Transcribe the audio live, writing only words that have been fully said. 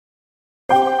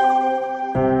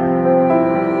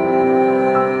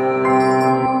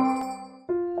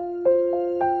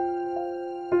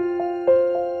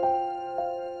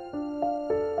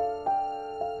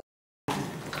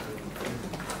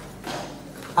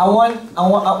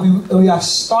we are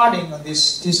starting on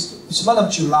this month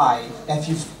of July, and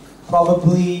you've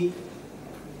probably,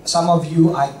 some of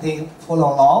you I think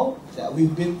follow along, that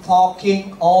we've been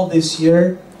talking all this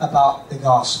year about the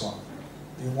gospel.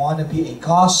 We want to be a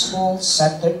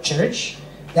gospel-centered church.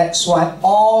 That's why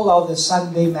all of the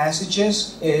Sunday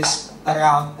messages is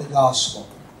around the gospel.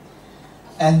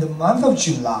 And the month of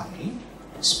July,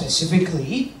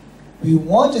 specifically, we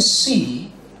want to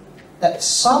see that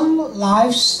some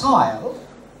lifestyle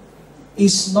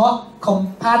is not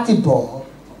compatible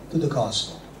to the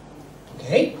gospel.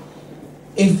 Okay?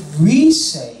 If we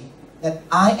say that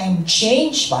I am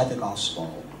changed by the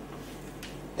gospel,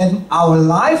 then our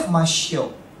life must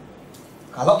show.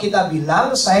 Kalau kita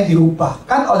bilang saya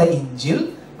dirubahkan oleh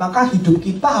Injil, maka hidup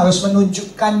kita harus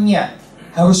menunjukkannya,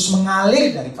 harus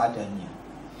mengalir daripadanya.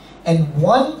 And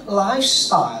one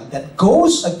lifestyle that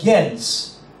goes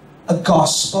against a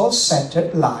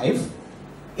gospel-centered life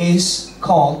is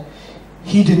called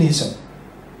hedonism.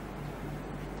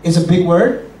 It's a big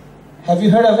word. Have you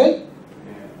heard of it?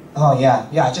 Oh yeah,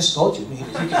 I just told you. You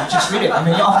can just read it. I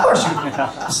mean, of course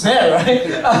it's there, right?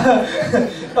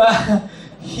 But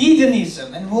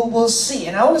hedonism, and we'll see.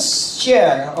 And I want to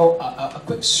share a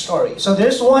quick story. So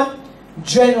there's one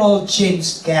General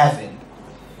James Gavin.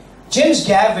 James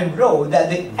Gavin wrote that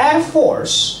the Air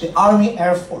Force, the Army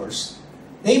Air Force,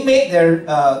 they made their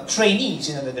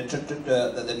trainees,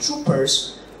 the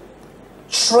troopers,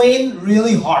 train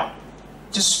really hard.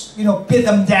 Just, pin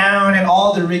them down, and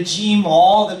all the regime,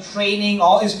 all the training,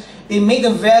 all this, they made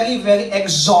them very, very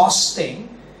exhausting.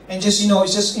 And just,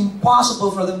 it's just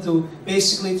impossible for them to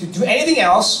basically to do anything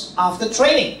else after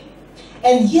training.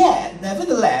 And yet,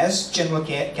 nevertheless, General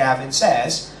Gavin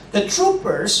says, the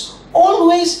troopers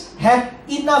always have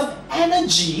enough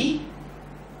energy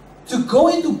to go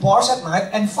into bars at night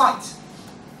and fight.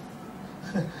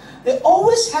 They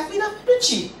always have enough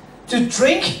energy to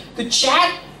drink, to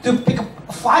chat, to pick a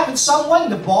fight with someone in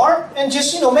the bar, and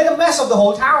just make a mess of the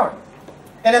whole town.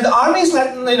 And then the army is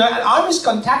army's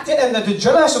contacted, and the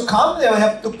journalists who come, they will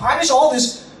have to punish all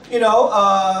this,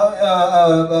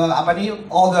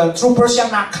 all the troopers yang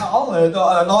nakal,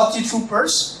 the naughty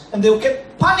troopers, and they will get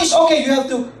punished. Okay, you have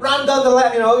to run down the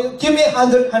lap, give me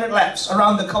 100 laps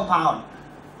around the compound.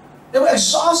 They were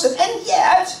exhausted, and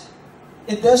yet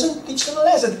it doesn't teach them a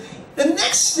lesson. The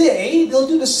next day, they'll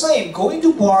do the same. Go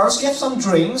into bars, get some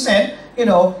drinks, and,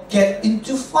 get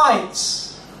into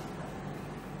fights.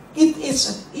 It's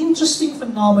an interesting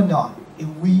phenomenon.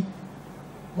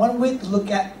 One way to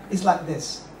look at it is like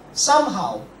this.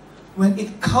 Somehow, when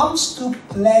it comes to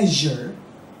pleasure,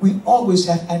 we always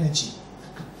have energy.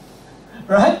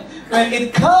 Right? When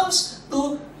it comes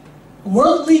to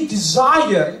worldly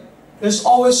desire, there's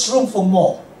always room for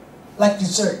more. Like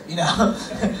dessert,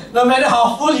 No matter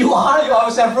how full you are, you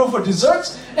always have room for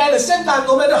desserts. And at the same time,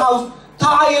 no matter how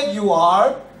tired you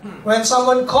are, when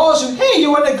someone calls you, hey, you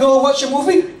want to go watch a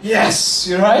movie? Yes,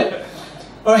 you're right.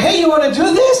 Or hey, you want to do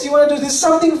this? You want to do this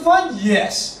something fun?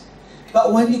 Yes.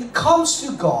 But when it comes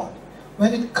to God,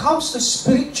 when it comes to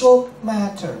spiritual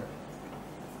matter,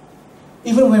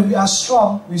 even when we are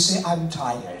strong, we say, I'm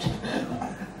tired.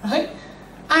 Right?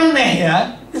 Aneh,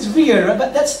 yeah? It's weird, right?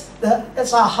 But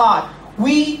that's our heart.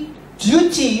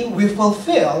 Duty we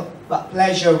fulfill, but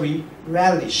pleasure we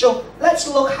relish. So let's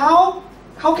look how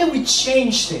can we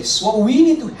change this? What we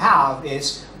need to have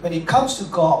is, when it comes to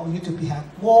God, we need to have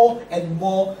more and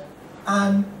more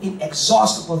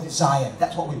inexhaustible desire.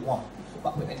 That's what we want.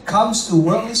 But when it comes to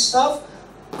worldly stuff,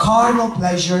 carnal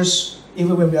pleasures,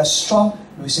 even when we are strong,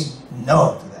 we say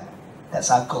no to that. That's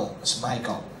our goal. That's my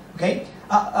goal. Okay?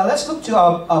 Let's look to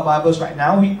our Bibles right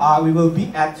now. We will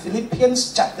be at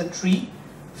Philippians chapter 3,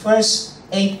 verse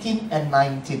 18 and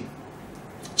 19.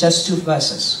 Just two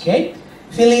verses, okay?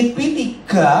 Filipi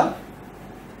 3,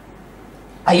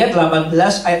 ayat 18,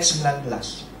 ayat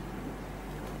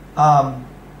 19.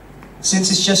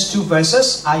 Since it's just two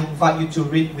verses, I invite you to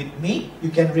read with me. You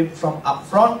can read from up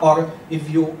front, or if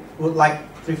you would like,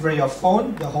 prefer your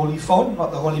phone, the Holy Phone,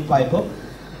 not the Holy Bible,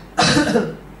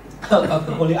 of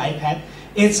the Holy iPad.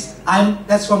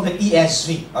 That's from the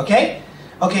ESV, okay?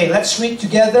 Okay, let's read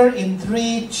together in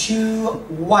 3, 2,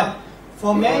 1.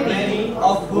 For many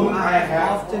of whom I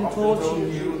have often told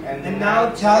you, and now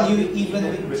tell you even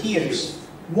with tears,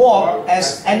 walk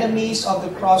as enemies of the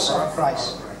cross of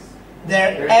Christ.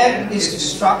 Their end is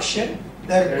destruction,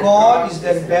 their God is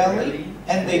their belly,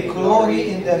 and they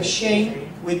glory in their shame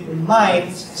with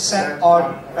minds set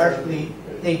on earthly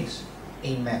things.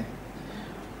 Amen.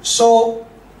 So,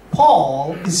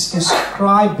 Paul is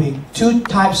describing two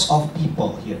types of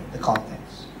people here, the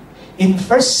context. In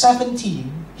verse 17,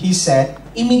 he said,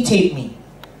 imitate me.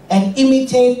 and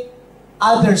imitate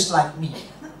others like me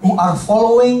who are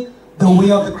following the way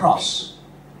of the cross.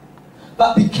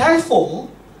 But be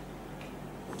careful,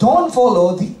 don't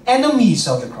follow the enemies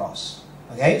of the cross.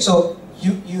 Okay, so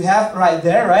you have right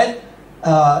there, right?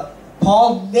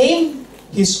 Paul named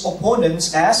his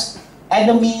opponents as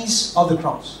enemies of the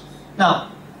cross. Now,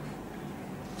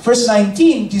 verse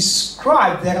 19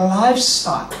 describes their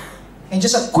lifestyle. And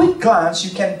just a quick glance,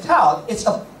 you can tell it's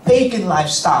a pagan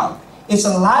lifestyle. It's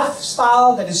a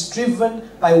lifestyle that is driven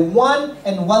by one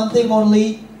and one thing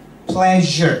only: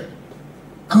 pleasure,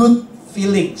 good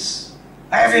feelings.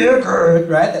 I feel good,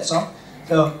 right? That song.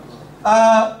 So,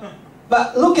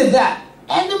 but look at that.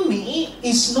 Enemy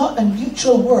is not a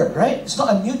neutral word, right? It's not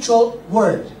a neutral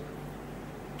word.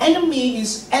 Enemy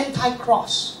is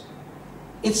anti-cross.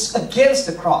 It's against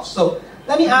the cross. So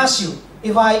let me ask you,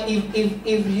 if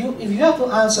you have to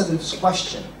answer this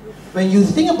question, when you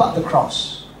think about the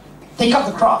cross, take up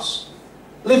the cross,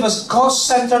 live a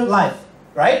cross-centered life,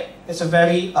 right? It's a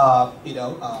very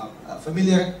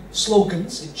familiar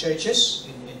slogans in churches,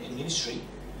 in ministry.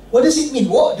 What does it mean?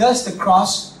 What does the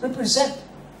cross represent?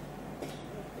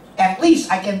 At least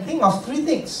I can think of three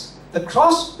things. The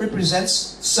cross represents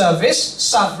service,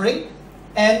 suffering,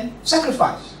 and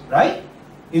sacrifice, right?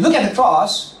 You look at the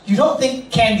cross, you don't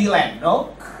think Candyland,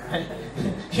 no?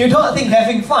 You don't think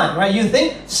having fun, right? You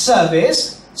think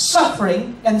service,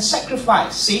 suffering, and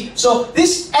sacrifice. See? So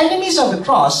these enemies of the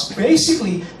cross,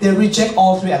 basically, they reject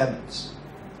all three elements.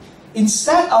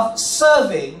 Instead of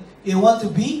serving, they want to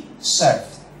be served.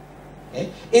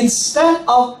 Okay? Instead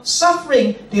of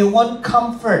suffering, they want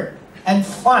comfort and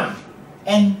fun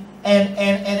and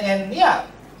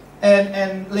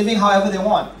living however they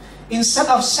want. Instead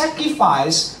of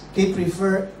sacrifice, they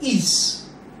prefer ease.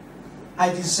 I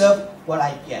deserve what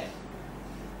I get.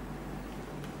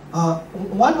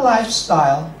 One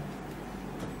lifestyle,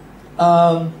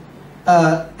 so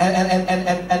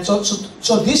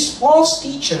these false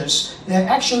teachers, they're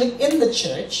actually in the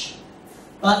church,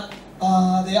 but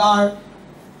they are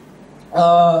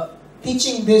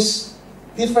teaching this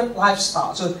different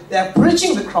lifestyle. So they're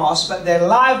preaching the cross, but their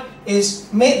life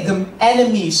is made them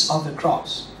enemies of the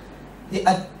cross. They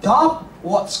adopt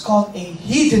what's called a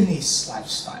hedonist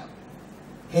lifestyle.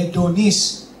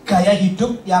 Hedonis, gaya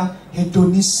hidup yang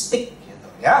hedonistic, gitu,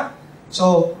 ya.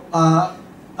 So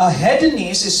a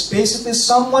hedonist is basically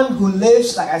someone who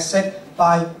lives, like I said,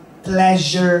 by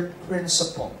pleasure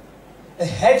principle. A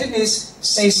hedonist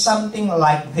says something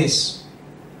like this: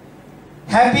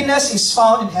 happiness is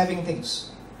found in having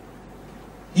things.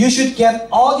 You should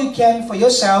get all you can for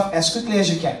yourself as quickly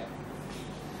as you can.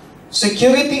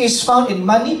 Security is found in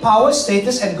money, power,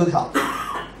 status, and good health.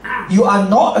 You are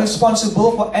not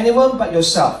responsible for anyone but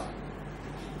yourself.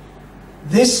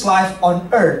 This life on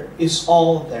earth is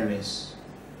all there is.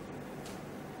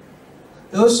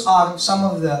 Those are some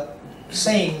of the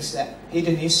sayings that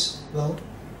hedonists will,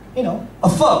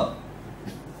 affirm.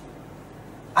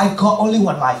 I got only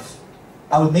one life.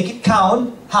 I will make it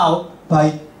count. How?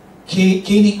 By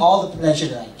gaining all the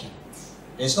pleasure that I can.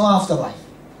 There's no afterlife.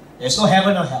 There's no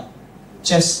heaven or hell.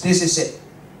 Just this is it.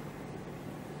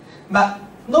 But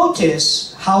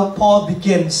notice how Paul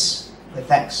begins the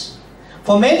text.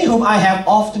 For many whom I have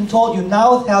often told you,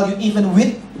 now tell you even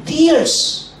with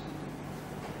tears.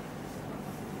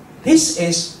 This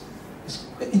is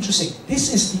interesting. This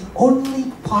is the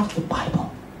only part of the Bible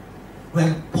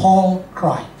where Paul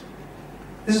cried.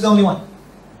 This is the only one.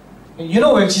 You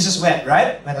know where Jesus went,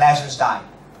 right? When Lazarus died.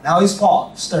 Now it's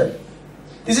Paul, stirred.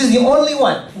 This is the only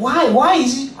one. Why? Why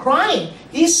is he crying?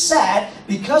 He's sad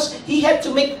because he had to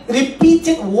make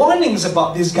repeated warnings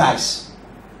about these guys.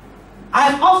 I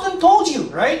have often told you,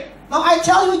 right? Now I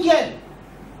tell you again.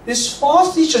 These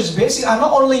false teachers basically are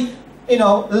not only,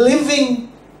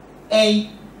 living a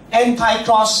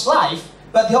anti-cross life,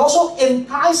 but they're also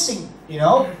enticing,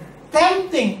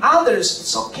 tempting others.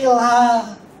 It's okay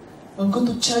lah. Don't go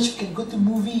to church, we can go to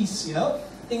movies,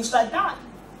 things like that.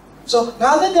 So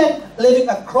rather than living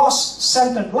a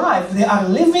cross-centered life, they are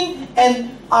living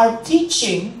and are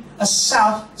teaching a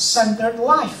self-centered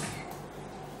life.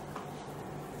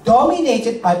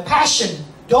 Dominated by passion,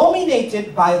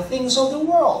 dominated by things of the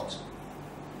world.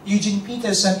 Eugene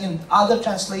Peterson, in other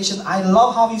translation, I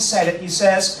love how he said it. He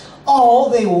says, all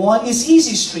they want is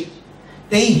easy street.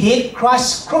 They hate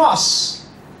Christ's cross.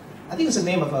 I think it's the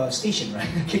name of a station, right?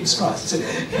 King's Cross.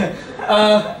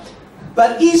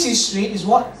 But easy street is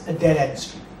what? A dead-end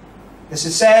street. As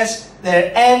it says,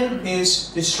 their end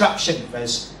is destruction,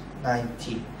 verse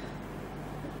 19.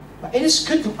 But it is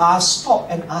good to stop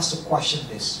and ask the question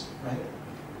this, right?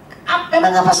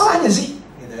 Memang apa salahnya sih?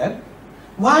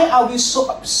 Why are we so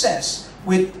obsessed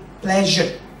with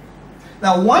pleasure.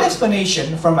 Now, one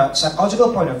explanation from a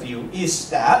psychological point of view is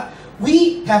that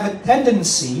we have a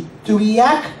tendency to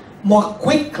react more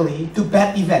quickly to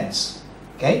bad events.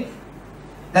 Okay?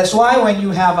 That's why when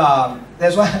you have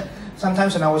that's why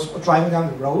sometimes when I was driving down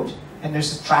the road and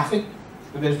there's traffic,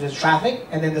 and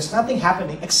then there's nothing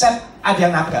happening except ada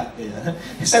yang nabrak.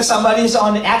 Except somebody's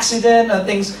on an accident or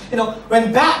things. You know,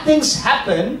 when bad things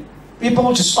happen, people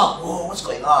will just stop. Oh, what's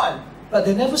going on? But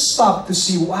they never stop to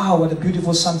see, wow, what a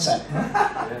beautiful sunset.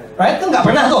 Right? Itu nggak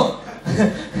pernah tuh.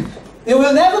 There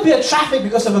will never be a traffic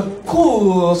because of a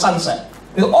cool sunset.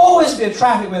 There will always be a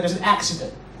traffic when there's an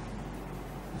accident.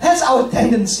 That's our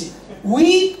tendency.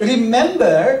 We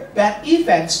remember bad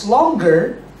events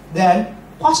longer than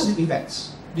positive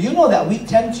events. Do you know that we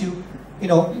tend to,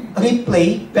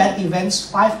 replay bad events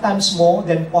 5 times more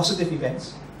than positive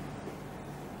events?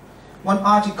 One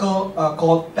article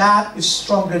called "Bad is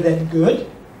Stronger Than Good."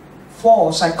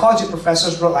 4 psychology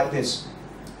professors wrote like this: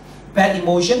 bad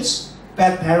emotions,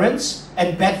 bad parents,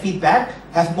 and bad feedback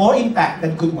have more impact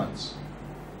than good ones.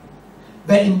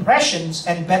 Bad impressions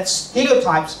and bad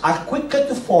stereotypes are quicker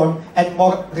to form and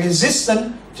more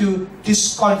resistant to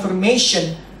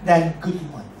disconfirmation than good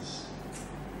ones.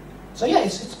 So yeah,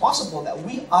 it's possible that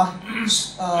we are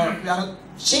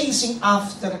chasing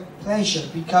after pleasure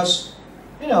because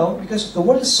the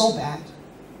world is so bad.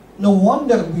 No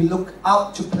wonder we look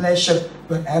out to pleasure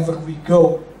wherever we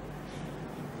go.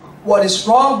 What is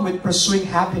wrong with pursuing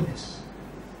happiness?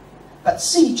 But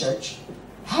see, church,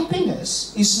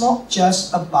 happiness is not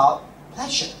just about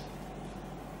pleasure.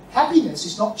 Happiness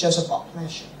is not just about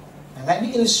pleasure. And let me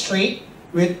illustrate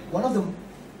with one of the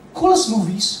coolest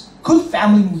movies, good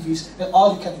family movies that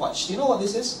all you can watch. Do you know what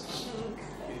this is?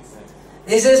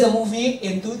 This is a movie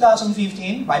in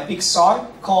 2015 by Pixar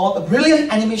called a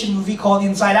brilliant animation movie called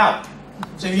Inside Out.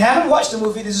 So if you haven't watched the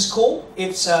movie, this is cool.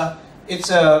 It's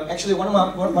actually one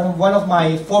of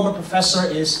my former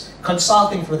professor is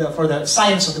consulting for the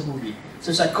science of the movie. So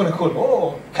it's like kind of cool.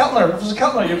 Oh, Keltner, Professor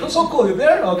Keltner, you're so cool. You're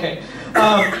there, okay.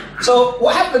 So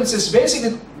what happens is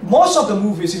basically most of the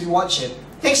movies, if you watch it,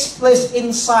 takes place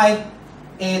inside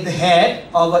the head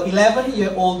of an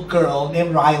 11-year-old girl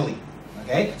named Riley.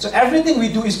 Okay? So everything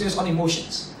we do is based on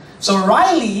emotions. So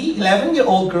Riley,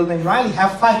 11-year-old girl named Riley,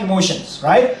 have 5 emotions,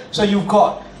 right? So you've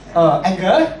got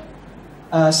anger,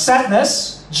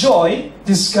 sadness, joy,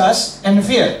 disgust, and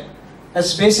fear.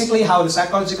 That's basically how the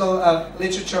psychological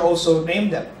literature also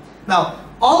named them. Now,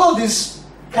 all of these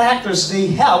characters, they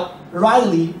help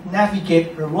Riley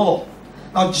navigate her role.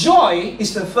 Now, joy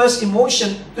is the first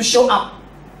emotion to show up.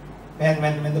 And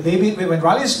when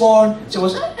Riley is born, she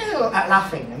was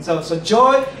laughing. And so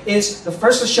joy is the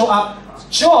first to show up.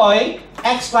 Joy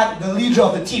acts like the leader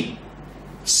of the team.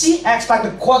 She acts like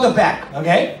the quarterback,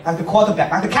 okay? Like the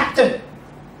quarterback, like the captain.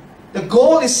 The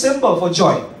goal is simple for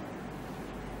joy.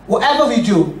 Whatever we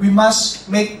do, we must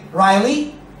make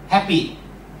Riley happy.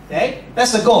 Okay?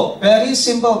 That's the goal. Very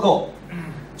simple goal.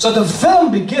 So the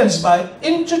film begins by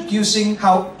introducing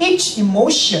how each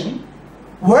emotion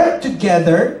work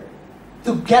together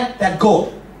to get that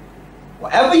goal.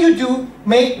 Whatever you do,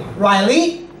 make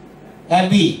Riley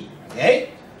happy. Okay?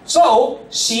 So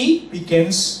she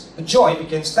begins, joy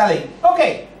begins telling,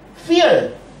 okay,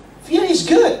 fear. Fear is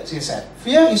good, she said.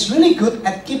 Fear is really good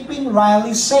at keeping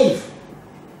Riley safe.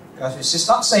 Because if she's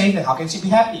not safe, then how can she be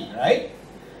happy, right?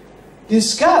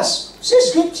 Disgust.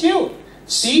 She's good too.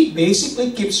 She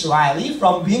basically keeps Riley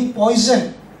from being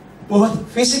poisoned,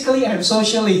 both physically and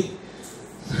socially.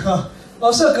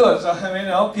 Also good. So,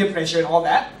 peer pressure and all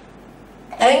that.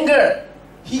 Anger.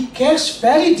 He cares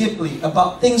very deeply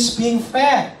about things being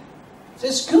fair. So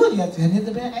it's good, you have to handle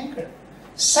the bad anger.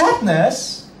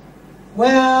 Sadness.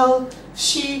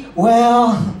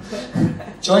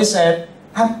 Joy said,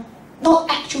 I'm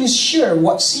not actually sure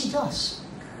what she does.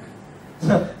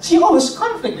 She always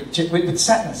conflict with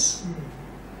sadness.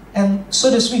 And so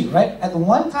does we, right? At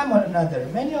one time or another,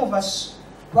 many of us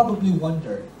probably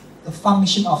wonder the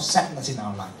function of sadness in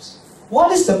our lives.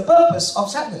 What is the purpose of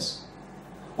sadness?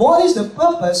 What is the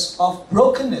purpose of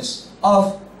brokenness,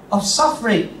 of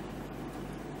suffering?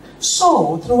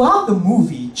 So, throughout the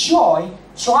movie, Joy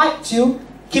tried to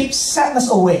keep sadness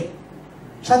away.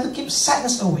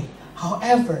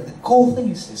 However, the cool thing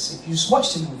is this, if you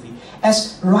watch the movie,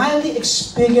 as Riley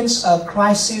experienced a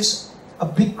crisis, a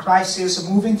big crisis,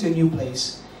 moving to a new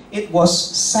place, it was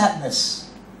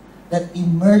sadness that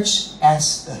emerged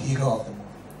as the hero of the movie.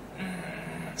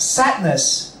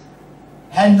 Sadness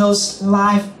handles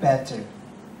life better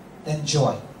than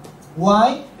joy.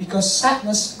 Why? Because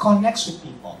sadness connects with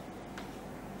people.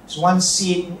 There's one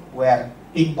scene where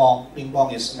Bing Bong. Bing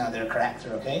Bong is another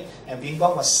character, okay? And Bing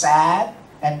Bong was sad,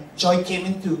 and Joy came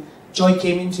in to try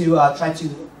to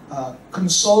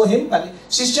console him, but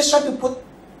she's just trying to put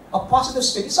a positive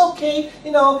spin. It's okay,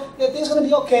 things are gonna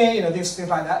be okay, things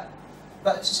like that.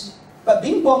 But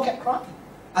Bing Bong kept crying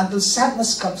until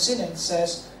sadness comes in and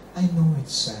says, "I know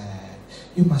it's sad.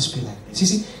 You must be like this." You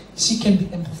see, she can be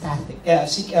empathetic.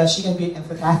 She can be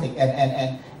empathetic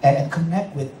and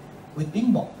connect with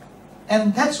Bing Bong,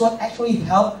 and that's what actually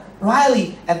helped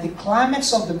Riley at the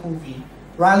climax of the movie.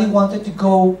 Riley wanted to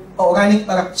go,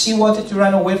 she wanted to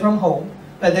run away from home,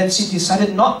 but then she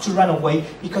decided not to run away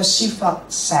because she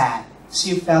felt sad.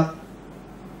 She felt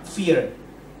fear.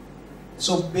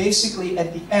 So basically,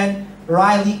 at the end,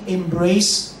 Riley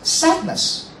embraced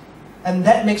sadness. And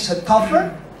that makes her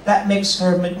tougher, that makes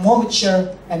her more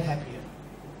mature and happier.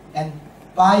 And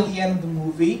by the end of the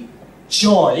movie,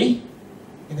 Joy,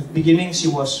 in the beginning she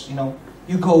was,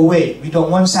 you go away. We don't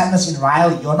want sadness in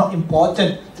Riley. You're not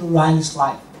important to Riley's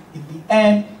life. In the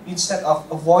end, instead of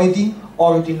avoiding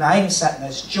or denying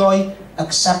sadness, Joy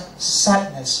accepts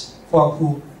sadness for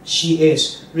who she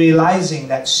is, realizing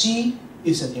that she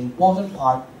is an important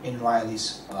part in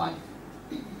Riley's life.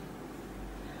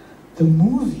 The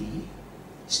movie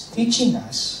is teaching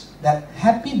us that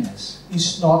happiness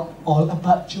is not all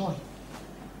about joy.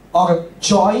 Or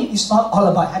joy is not all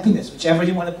about happiness, whichever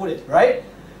you want to put it, right?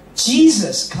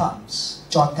 Jesus comes,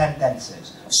 John 10:10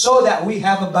 says, so that we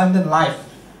have abundant life,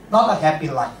 not a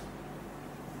happy life.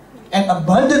 An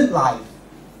abundant life,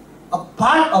 a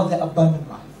part of the abundant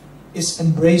life is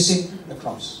embracing the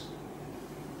cross.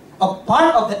 A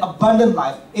part of the abundant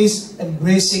life is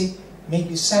embracing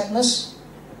maybe sadness,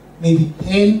 maybe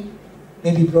pain,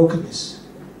 maybe brokenness.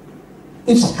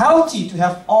 It's healthy to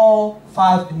have all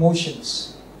 5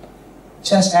 emotions,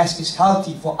 just as it's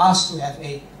healthy for us to have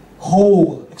a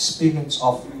whole experience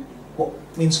of what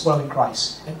means following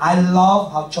Christ. And I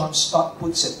love how John Stott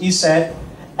puts it. He said,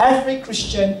 every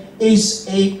Christian is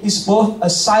both a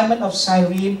Simon of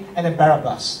Cyrene and a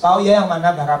Barabbas. Tahu ya yang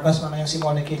mana Barabbas, mana yang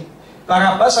Simon dari Kirene?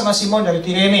 Barabbas sama Simon dari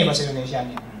Kirene bahasa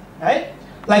Indonesianya. Right?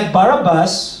 Like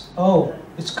Barabbas,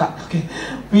 it's cut. Okay.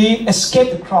 We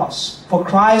escape the cross. For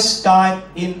Christ died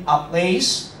in our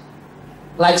place.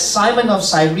 Like Simon of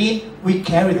Cyrene, we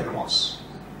carry the cross.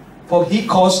 For he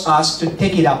calls us to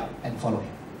take it up and follow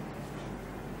him.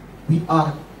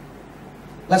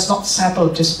 Let's not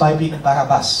settle just by being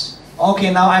Barabbas.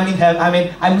 Okay, now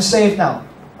I'm saved now.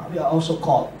 We are also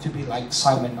called to be like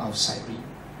Simon of Cyrene.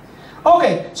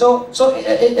 Okay, so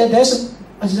there's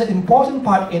an important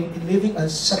part in living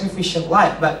a sacrificial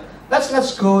life. But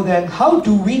let's go then. How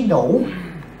do we know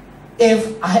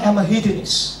if I am a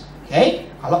hedonist? Okay,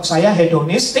 kalau saya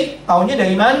hedonistic, taunya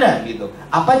dari mana gitu?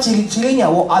 Apa ciri-cirinya?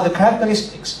 What are the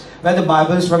characteristics? Well, the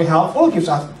Bible is very helpful.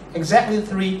 Gives us exactly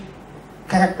 3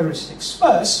 characteristics.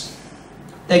 First,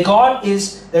 their God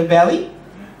is their belly.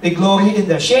 They glory in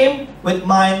their shame with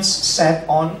minds set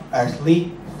on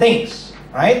earthly things.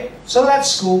 Right? So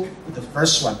let's go to the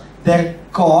first one. Their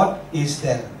God is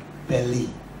their belly.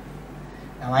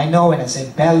 Now I know when I say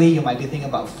belly, you might be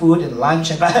thinking about food and lunch,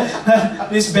 and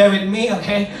please bear with me,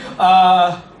 okay?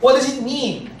 What does it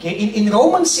mean? Okay, in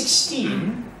Romans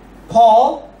 16,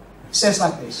 Paul says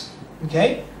like this,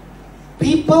 okay?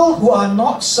 People who are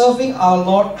not serving our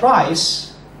Lord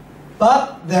Christ,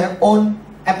 but their own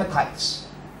appetites.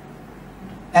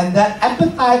 And that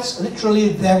appetites,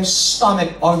 literally their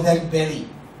stomach or their belly.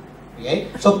 Okay?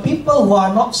 So people who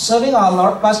are not serving our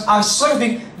Lord Christ are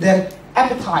serving their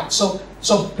appetite. So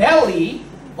belly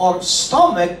or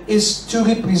stomach is to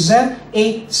represent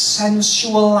a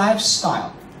sensual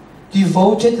lifestyle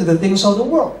devoted to the things of the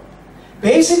world.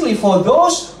 Basically, for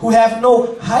those who have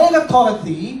no higher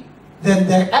authority, then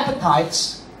their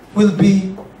appetites will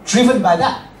be driven by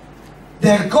that.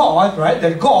 Their God, right?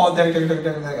 Their God, their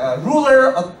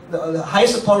ruler of the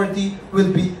highest authority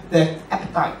will be their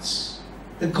appetites.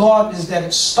 The God is their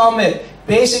stomach.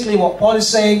 Basically, what Paul is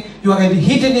saying, you are a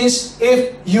hedonist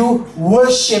if you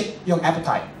worship your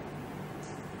appetite.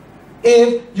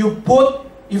 If you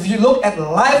look at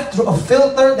life through a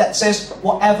filter that says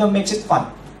whatever makes it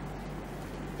fun.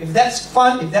 If that's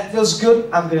fun, if that feels good,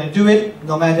 I'm going to do it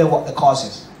no matter what the cause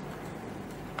is.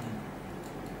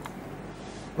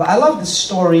 But I love this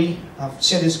story. I've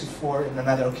shared this before in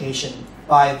another occasion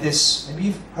by this, maybe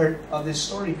you've heard of this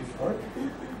story before.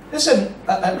 There's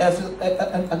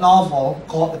a novel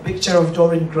called The Picture of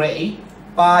Dorian Gray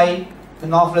by the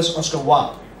novelist Oscar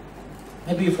Wilde.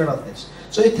 Maybe you've heard of this.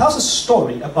 So it tells a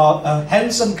story about a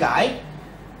handsome guy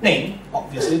named,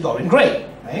 obviously, Dorian Gray,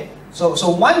 right? So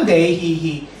one day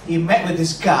he met with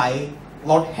this guy,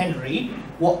 Lord Henry,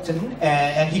 walked in,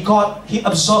 and he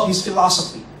absorbed his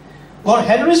philosophy. Lord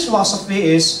Henry's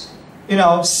philosophy is,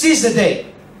 seize the day.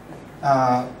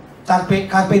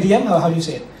 Carpe diem, or how do you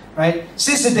say it? Right?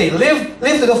 Seize the day. Live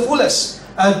to the fullest.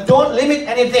 Don't limit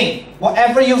anything.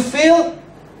 Whatever you feel,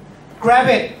 grab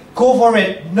it. Go for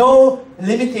it. No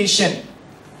limitation.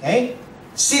 Okay?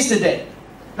 Seize the day.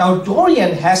 Now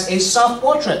Dorian has a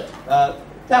self-portrait,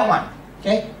 that one,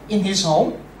 okay, in his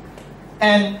home,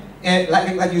 and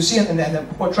like you see in the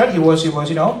portrait, he was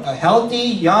healthy,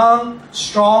 young,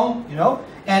 strong,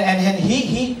 and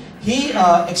he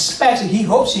expects, he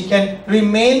hopes he can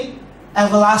remain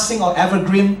everlasting or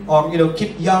evergreen or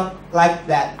keep young like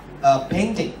that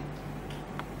painting,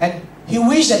 and he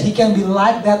wished that he can be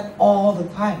like that all the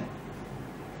time.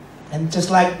 And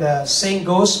just like the saying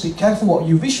goes, be careful what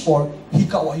you wish for, he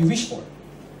got what he wished for.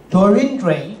 Dorian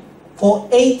Gray, for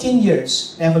 18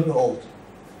 years, never grew old.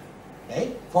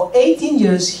 Okay? For 18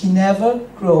 years, he never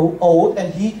grew old,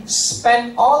 and he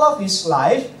spent all of his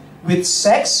life with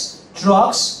sex,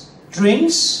 drugs,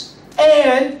 drinks,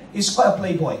 and he's quite a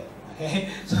playboy. Okay?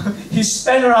 So he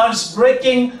spent around just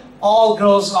breaking all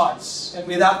girls' hearts, and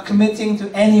without committing to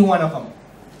any one of them.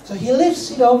 So he lives,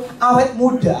 awet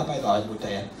muda, apa itu awet muda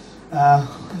ya?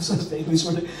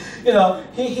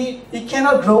 He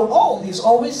cannot grow old. He's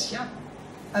always young.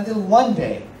 Until one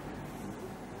day,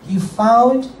 he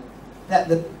found that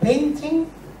this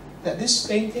painting that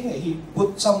he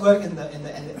put somewhere in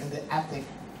the attic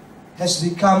has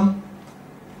become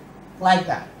like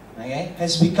that. Okay,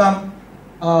 has become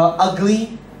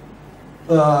ugly,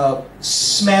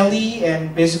 smelly,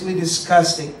 and basically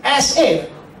disgusting. As if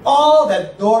all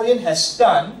that Dorian has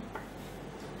done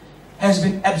has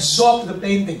been absorbed to the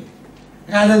painting.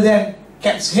 Rather than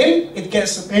gets him, it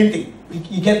gets the painting.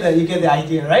 You get the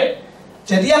idea, right?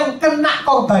 Jadi yang kena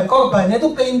korbannya itu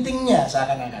paintingnya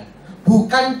seakan-akan,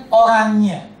 bukan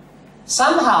orangnya.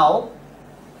 Somehow,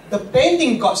 the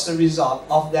painting got the result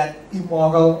of that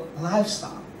immoral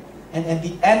lifestyle. And at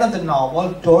the end of the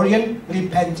novel, Dorian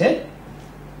repented.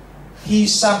 He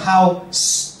somehow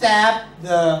stabbed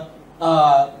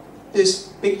this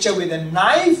picture with a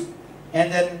knife, and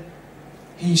then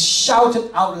he shouted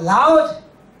out loud,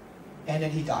 and then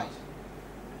he died.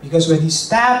 Because when he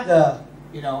stabbed the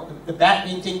bad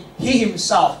painting, he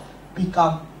himself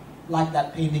became like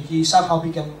that painting. He somehow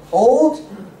became old,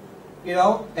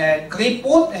 and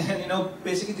crippled, and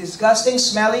basically disgusting,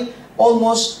 smelly.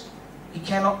 Almost, he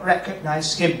cannot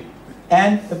recognize him,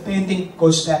 and the painting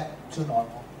goes back to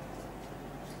normal.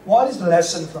 What is the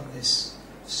lesson from this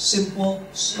simple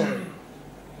story?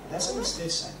 The lesson is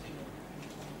this, I think.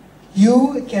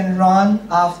 You can run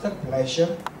after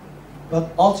pleasure, but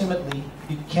ultimately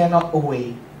you cannot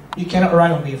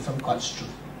run away from God's truth.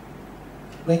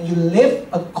 When you live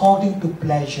according to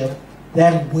pleasure,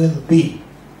 there will be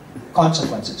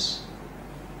consequences.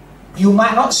 You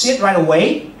might not see it right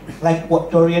away, like what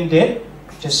Dorian did,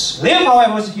 just live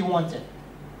however he wanted.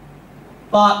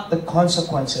 But the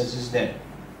consequences is there.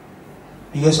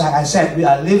 Because like I said, we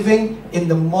are living in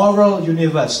the moral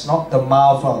universe, not the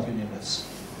Marvel universe.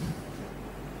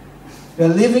 We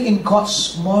are living in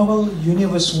God's moral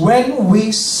universe. When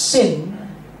we sin,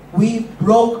 we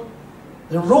broke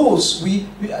the rules.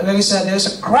 Like I said, there's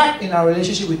a crack in our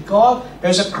relationship with God.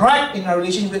 There's a crack in our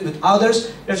relationship with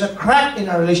others. There's a crack in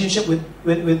our relationship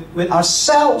with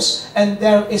ourselves. And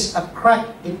there is a crack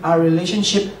in our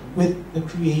relationship with the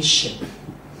creation.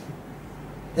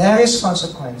 There is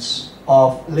consequence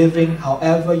of living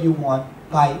however you want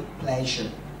by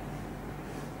pleasure.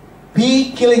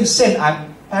 Be killing sin.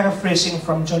 I'm paraphrasing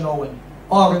from John Owen.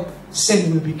 Or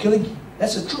sin will be killing you.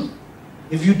 That's the truth.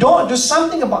 If you don't do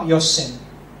something about your sin,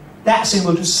 that sin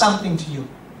will do something to you.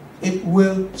 It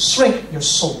will shrink your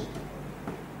soul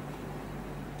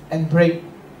and break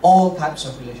all types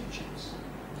of relationships.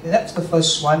 Okay, that's the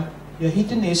first one. You're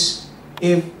hedonist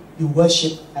if you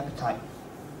worship appetite.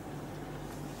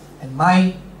 And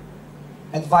my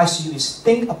advice to you is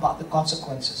think about the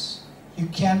consequences. You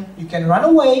can run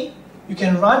away, you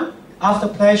can run after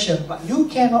pleasure, but you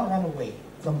cannot run away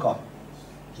from God.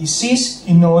 He sees,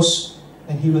 He knows,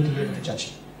 and He will deliver the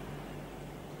judgment.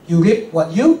 You reap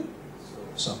what you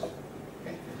sow.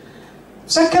 Okay.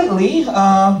 Secondly,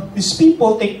 these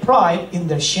people take pride in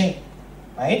their shame.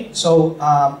 Right? So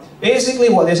basically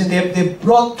what they say, they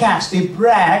broadcast, they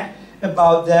brag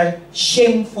about their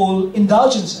shameful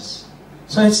indulgences.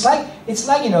 So it's like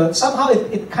somehow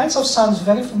it kind of sounds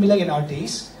very familiar in our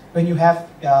days when you have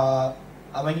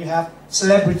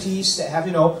celebrities that have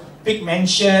big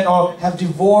mansion or have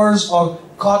divorced or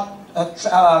got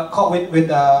caught with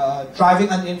driving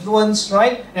under influence,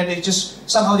 right? And they just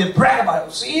somehow they brag about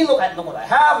it. See, look what I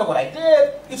have, look what I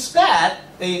did. It's bad.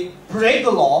 They break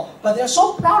the law, but they're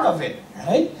so proud of it,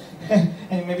 right?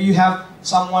 And maybe you have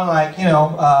someone like I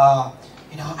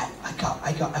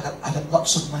got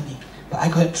lots of money, but I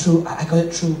got it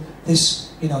through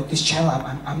this this channel.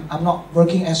 I'm not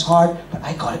working as hard, but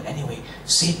I got it anyway.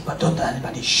 See, but don't tell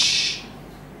anybody. Shh.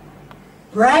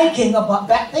 Bragging about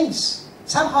bad things.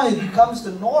 Somehow it becomes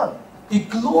the norm. They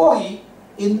glory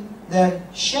in their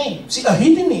shame. See, a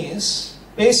hedonist,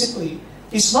 basically,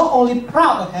 is not only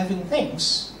proud of having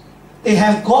things, they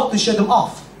have got to show them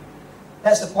off.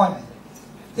 That's the point, I think.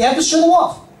 They have to show them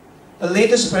off. The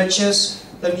latest purchase,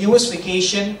 the newest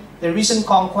vacation, the recent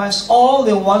conquest, all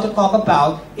they want to talk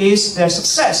about is their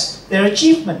success, their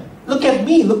achievement. Look at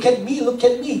me, look at me, look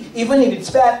at me. Even if it's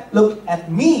bad, look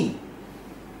at me.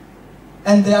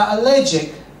 And they are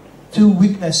allergic to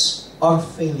weakness or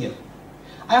failure.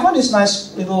 I found this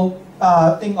nice little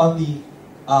thing on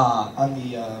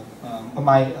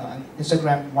my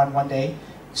Instagram one day.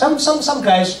 Some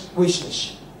guy's wish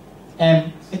list,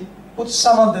 and it puts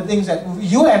some of the things that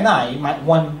you and I might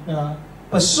want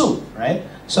pursue, right?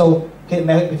 So get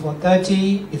married before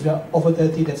 30. If you're over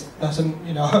 30, that doesn't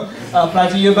apply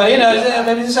to you. But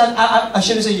maybe this I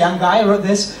should say young guy wrote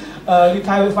this.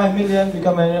 Retire with 5 million,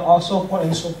 become so forth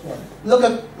and so forth.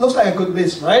 Looks like a good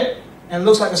list, right? And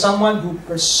looks like someone who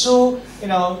pursue,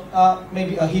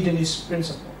 maybe a hedonist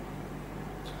principle.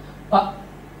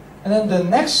 And then the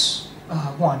next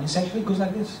one is actually goes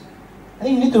like this. I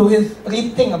think you need to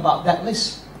rethink about that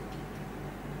list.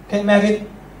 Get married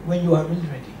when you are really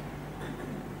ready.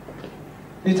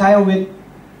 Retire with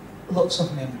lots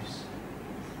of memories.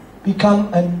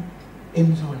 Become an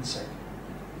influencer.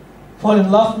 Fall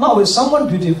in love not with someone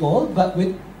beautiful, but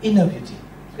with inner beauty.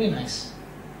 Very nice.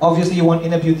 Obviously, you want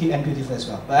inner beauty and beautiful as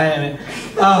well. But anyway,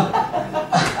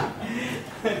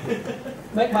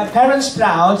 make my parents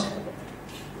proud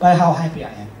by how happy I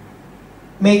am.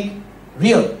 Make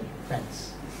real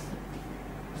friends.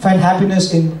 Find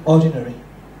happiness in ordinary.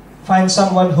 Find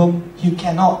someone whom you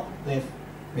cannot live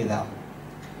without.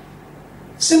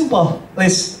 Simple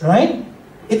list, right?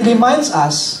 It reminds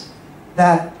us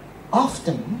that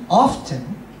often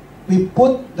we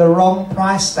put the wrong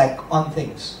price tag on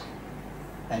things.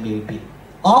 Let me repeat.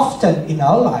 Often in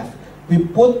our life, we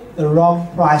put the wrong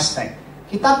price tag.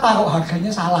 Kita taruh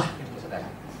harganya salah, gitu, saudara.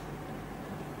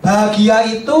 Bahagia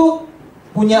itu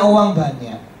punya uang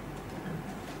banyak.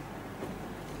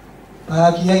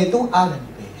 Bahagia itu A dan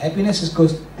B. Happiness is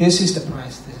good. This is the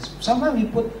price. Sometimes we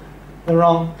put the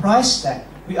wrong price tag.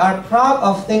 We are proud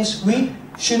of things we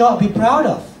should not be proud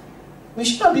of. We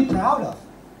should not be proud of.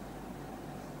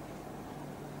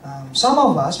 Some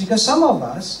of us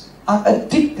are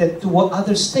addicted to what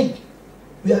others think.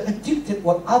 We are addicted to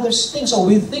what others think. So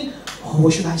we think, oh,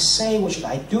 what should I say? What should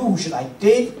I do? Who should I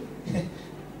date?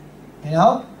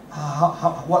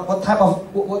 What type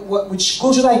of which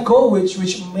school should I go? Which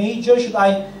major should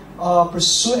I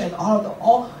pursue? And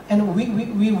and we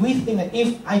think that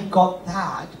if I got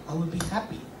that, I would be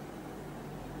happy.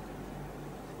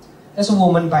 There's a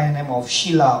woman by the name of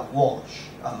Sheila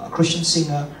Walsh, a Christian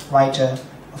singer, writer,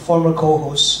 a former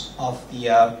co-host of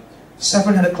the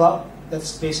 700 Club.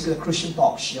 That's basically a Christian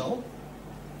talk show.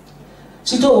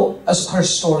 She told us her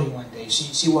story one day.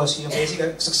 She was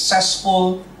basically a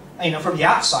successful, from the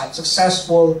outside,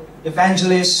 successful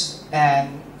evangelist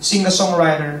and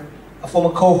singer-songwriter, a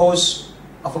former co-host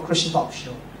of a Christian talk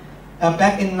show.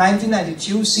 Back in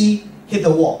 1992, she hit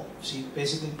the wall. She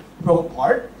basically broke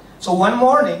apart. So one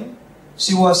morning,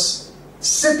 she was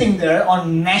sitting there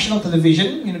on national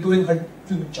television, doing her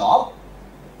job.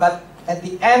 But at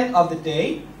the end of the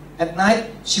day, at night,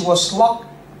 she was locked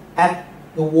at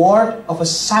the ward of a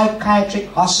psychiatric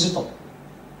hospital.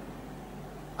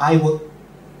 I would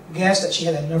guess that she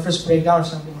had a nervous breakdown or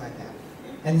something like that.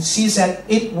 And she said,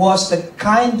 it was the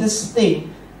kindest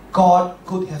thing God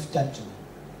could have done to me.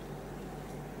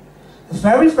 The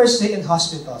very first day in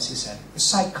hospital, she said, the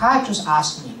psychiatrist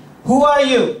asked me, who are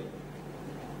you?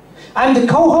 I'm the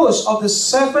co-host of the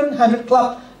 700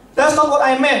 Club. That's not what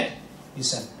I meant, he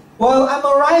said. Well, I'm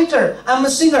a writer, I'm a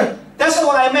singer. That's not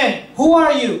what I meant. Who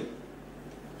are you?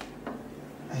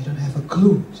 I don't have a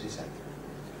clue, she said.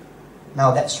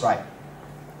 Now that's right.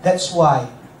 That's why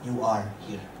you are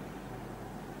here.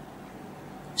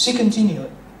 She continued.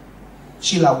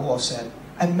 Sheila Walsh said,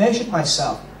 I measured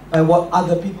myself by what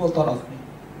other people thought of me.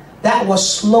 That was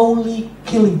slowly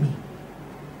killing me.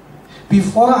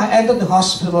 Before I entered the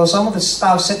hospital, some of the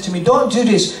staff said to me, don't do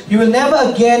this. You will never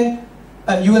again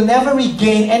You will never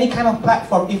regain any kind of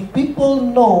platform if people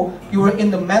know you were in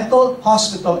the mental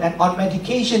hospital and on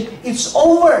medication. It's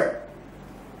over.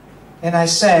 And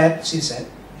she said,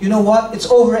 you know what? It's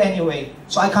over anyway,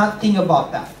 so I can't think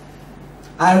about that.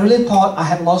 I really thought I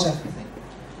had lost everything.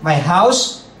 My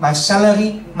house, my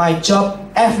salary, my job,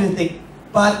 everything.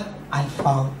 But I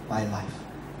found my life.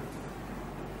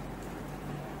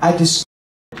 I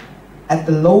discovered at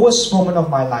the lowest moment of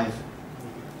my life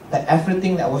that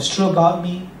everything that was true about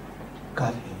me,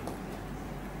 God knew.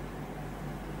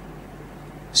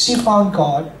 She found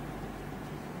God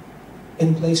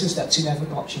in places that she never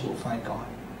thought she would find God.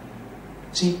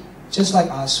 See, just like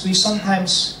us, we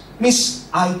sometimes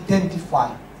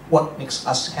misidentify what makes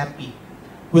us happy.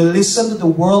 We listen to the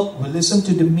world, we listen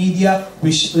to the media, we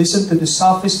listen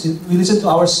to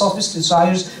our selfish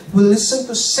desires, we listen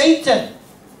to Satan.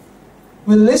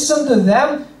 We listen to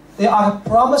them. They are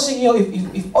promising you,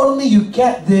 if only you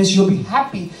get this, you'll be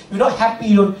happy. If you're not happy,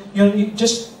 you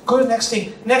just go to the next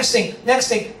thing, next thing, next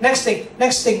thing, next thing,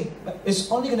 next thing. But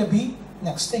it's only going to be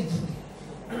next thing.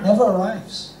 It never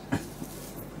arrives.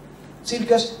 See,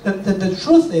 because the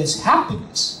truth is,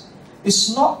 happiness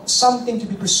is not something to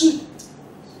be pursued.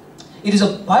 It is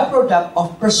a byproduct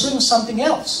of pursuing something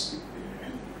else.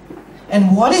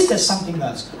 And what is that something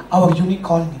else? Our unique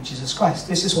calling in Jesus Christ.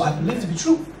 This is what I believe to be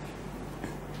true.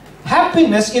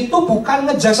 Happiness itu bukan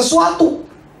ngejar sesuatu.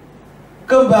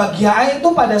 Kebahagiaan itu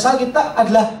pada saat kita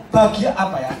adalah bahagia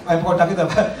apa ya? Produk kita.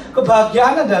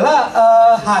 Kebahagiaan adalah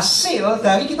hasil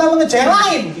dari kita mengejar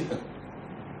lain gitu.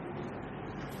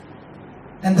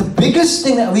 And the biggest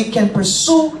thing that we can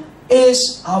pursue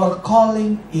is our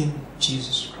calling in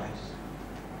Jesus Christ.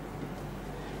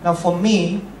 Now, for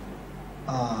me,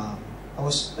 I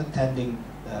was attending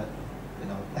the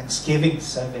Thanksgiving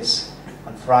service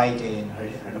on Friday and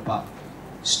heard about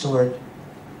Stuart.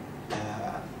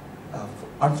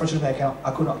 Unfortunately, I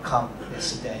could not come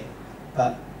yesterday.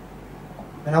 But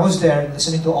when I was there,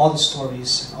 listening to all the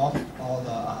stories, all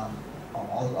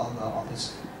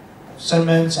these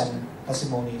sermons and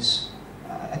testimonies,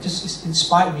 it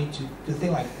inspired me to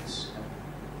think like this.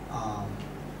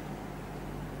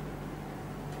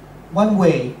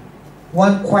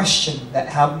 One question that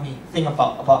helped me think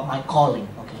about my calling.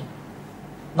 Okay,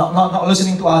 not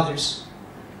listening to others.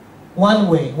 One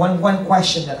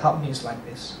question that helped me is like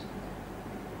this: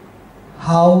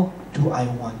 how do I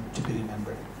want to be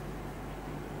remembered?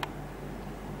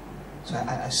 So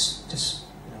I just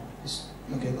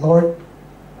okay, Lord,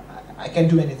 I can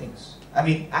do many things. I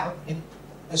mean,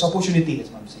 there's opportunity.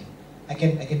 That's what I'm saying. I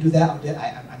can do that.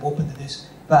 I'm open to this.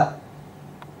 But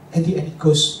at the end, it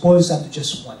boils down to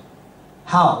just one.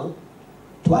 How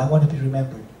do I want to be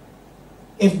remembered?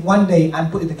 If one day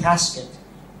I'm put in the casket,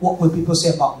 what will people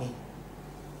say about me?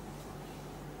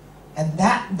 And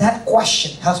that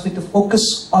question helps me to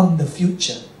focus on the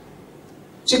future.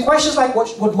 See, questions like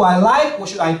what do I like, what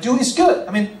should I do is good.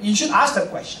 I mean, you should ask that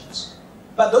questions.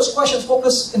 But those questions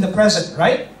focus in the present,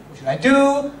 right? What should I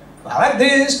do? Do I like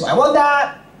this? Do I want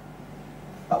that?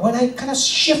 But when I kind of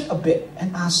shift a bit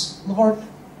and ask, Lord,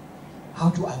 how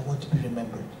do I want to be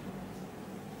remembered?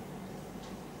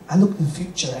 I look to the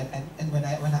future, and when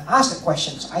I ask the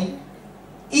questions, I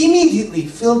immediately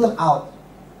filter out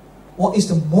what is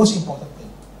the most important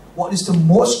thing, what is the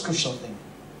most crucial thing.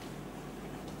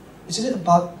 Isn't it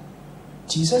about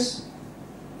Jesus?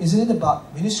 Isn't it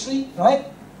about ministry,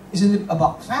 right? Isn't it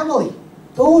about family?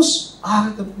 Those are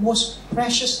the most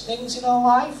precious things in our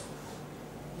life.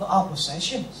 Not our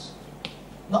possessions,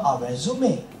 not our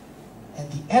resume.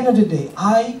 At the end of the day,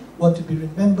 I want to be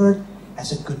remembered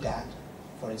as a good dad,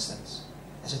 for instance,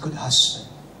 as a good husband,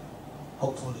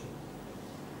 hopefully.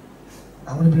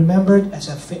 I want to be remembered as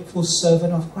a faithful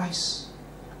servant of Christ.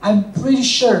 I'm pretty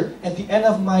sure at the end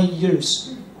of my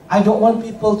years, I don't want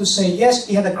people to say, yes,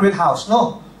 he had a great house.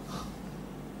 No.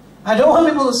 I don't want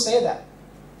people to say that.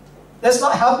 That's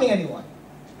not helping anyone.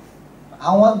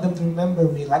 I want them to remember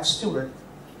me like Stuart,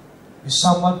 with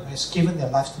someone who has given their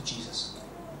lives to Jesus.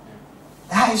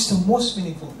 That is the most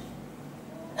meaningful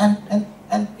thing.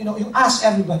 And you ask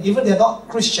everybody, even they're not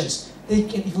Christians, they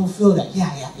can even feel that, yeah,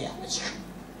 that's true.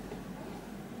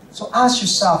 So ask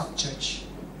yourself, church,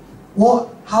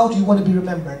 how do you want to be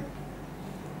remembered?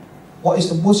 What is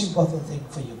the most important thing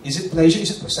for you? Is it pleasure?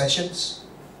 Is it possessions?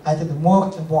 I think the more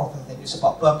important thing is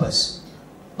about purpose.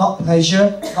 Not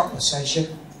pleasure, not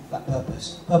possession, but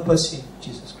purpose. Purpose in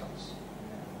Jesus Christ.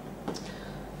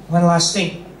 One last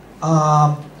thing.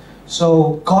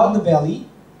 So God in the belly,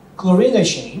 glory in the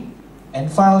shame,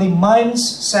 and finally minds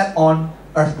set on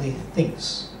earthly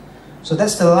things. So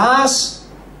that's the last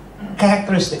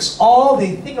characteristics. All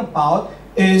they think about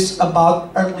is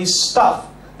about earthly stuff.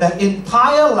 The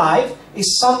entire life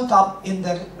is summed up in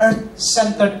the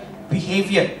earth-centered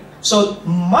behavior. So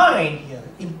mind here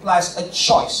implies a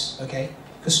choice, okay?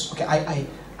 Because I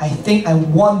think I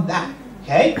want that,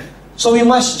 okay? So we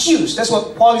must choose. That's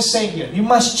what Paul is saying here. You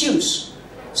must choose.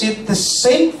 See, the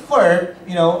same verb,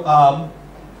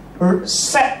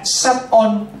 set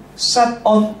on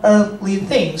earthly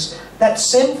things. That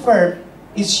same verb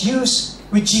is used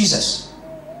with Jesus.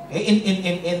 Okay?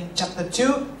 In chapter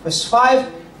 2, verse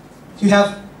 5, you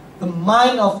have the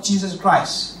mind of Jesus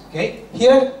Christ. Okay?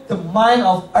 Here, the mind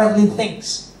of earthly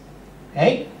things.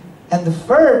 Okay? And the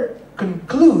verb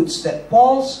concludes that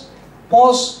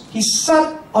he's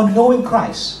set on knowing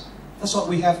Christ. That's what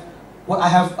we have. What I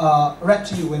have read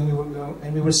to you when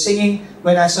we were singing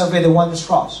 "When I Survey the Wondrous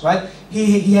Cross," right?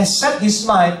 He has set his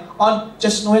mind on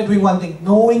just doing one thing,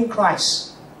 knowing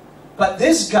Christ. But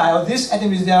this guy or these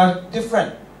enemies, they are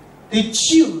different. They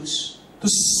choose to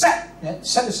set. Yeah,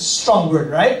 set is a strong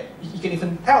word, right? You can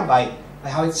even tell by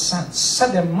how it sounds.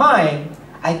 Set their mind.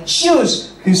 I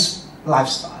choose this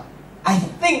lifestyle. I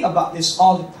think about this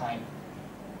all the time.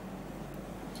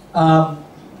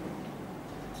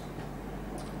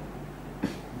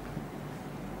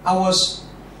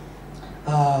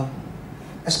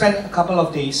 I spent a couple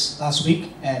of days last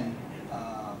week, and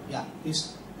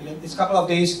this couple of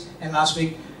days and last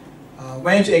week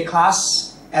went to a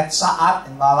class at Saat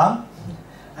in Malang.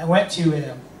 I went to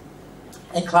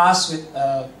a class with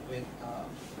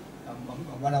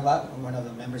one of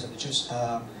the members of the church.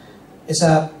 It's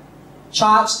a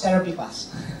child's therapy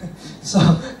class. So,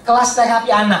 kelas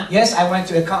terapi anak. Yes, I went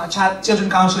to a children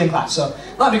counseling class. So,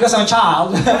 not because I'm a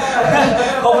child.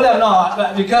 Hopefully I'm not.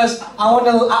 But because I want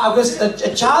to, because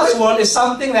a child's world is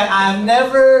something that I've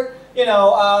never,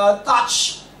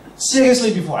 touched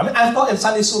seriously before. I mean, I've taught in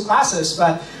Sunday school classes,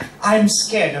 but I'm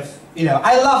scared of,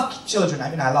 I love children. I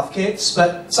mean, I love kids,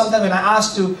 but sometimes when I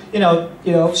ask to,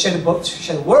 share the book,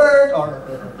 share the word, or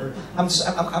I'm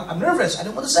nervous. I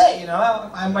don't want to say.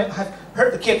 I might have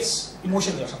hurt the kids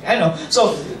emotionally or something. I don't know.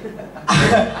 So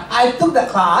I took that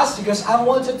class because I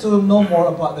wanted to know more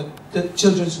about the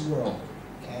children's world.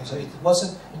 Okay, so it was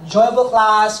an enjoyable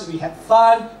class. We had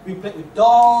fun. We played with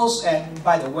dolls, and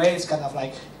by the way, it's kind of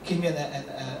like give me an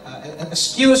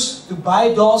excuse to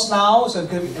buy dolls now. So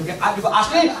people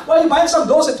ask me, why are you buying some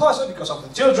dolls and toys? So because of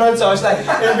the children. So it's like,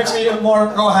 it makes me more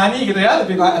rohani gitu ya.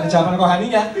 Lebih ada zaman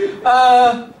rohaninya.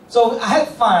 So I had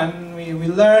fun. We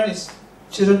learned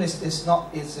children is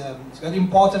a very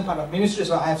important part of ministry.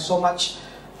 So I have so much,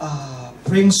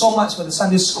 bring so much for the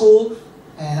Sunday school.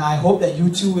 And I hope that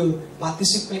you too will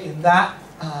participate in that.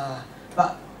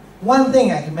 But one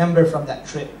thing I remember from that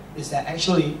trip is that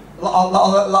actually a lot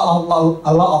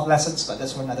of lessons, but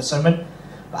that's for another sermon.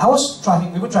 But we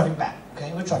were driving back, okay?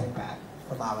 We were driving back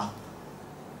from Malang.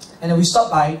 And then we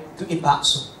stopped by to eat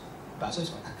bakso. Bakso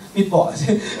is what? Meatball.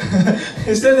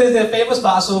 It's the famous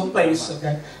bakso place,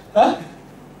 okay? Huh?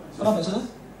 What bakso?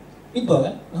 Meatball,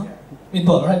 right? No?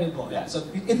 Meatball, right? Meatball, yeah. So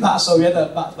we ate bakso, we had the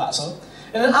bakso.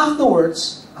 And then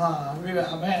afterwards,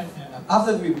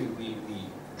 after we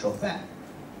drove back.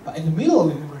 But in the middle,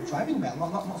 we were driving back,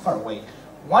 not far away.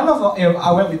 I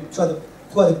went with two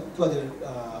other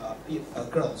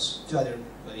girls,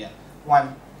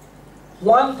 one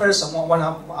person, one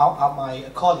of my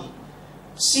colleague.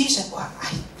 She said, well,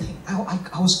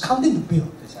 I was counting the bill.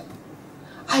 They said,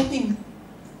 I think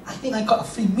I got a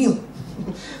free meal.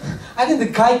 I think the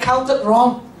guy counted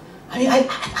wrong. I mean, I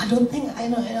don't think,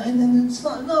 it's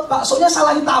not, baksonya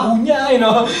salahin tahunya,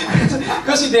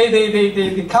 Because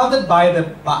they counted by the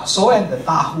bakso and the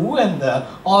tahu and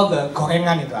all the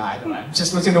gorengan, I don't know, I'm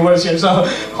just looking at the words here. So,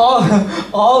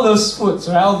 all those foods,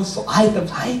 right, all those items,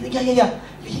 15,000,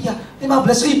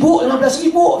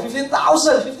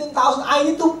 I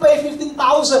need to pay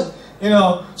 15,000,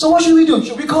 So what should we do?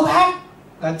 Should we go back?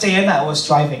 Jayana was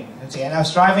driving.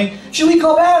 Should we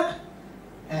go back?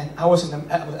 And I was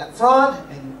at front,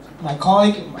 and my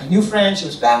colleague, my new friend, she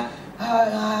was back.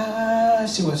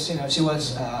 She was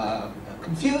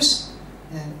confused.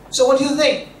 And so, what do you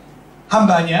think?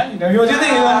 Hambanya, what do you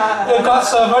think? The God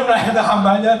servant, right? The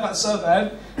hambanya, God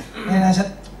servant. And I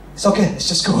said, it's okay. Let's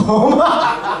just go home.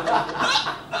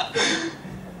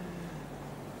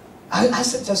 I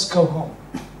said, just go home.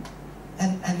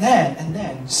 And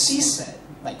then she said,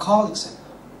 my colleague said,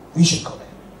 we should go there.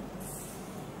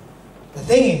 The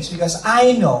thing is, because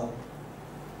I know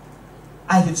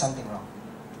I did something wrong.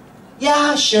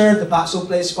 Yeah, sure, the bakso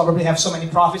place probably have so many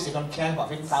profits, they don't care about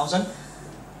 15,000.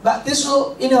 But this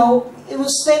will, it will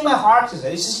stain my heart.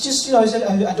 It's just I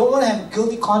don't want to have a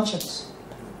guilty conscience.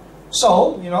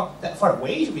 So, that for a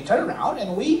way, we turn around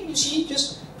and she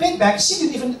just paid back. She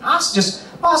didn't even ask, just,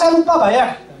 saya lupa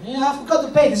bayar. I forgot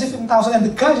to pay, this is 15,000, and the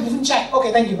guy didn't even check.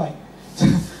 Okay, thank you, bye.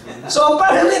 So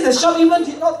apparently the shop even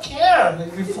did not care.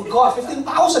 We forgot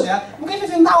 15,000, yeah? Okay,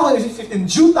 15,000 is 15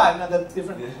 juta, another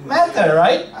different matter,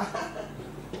 right?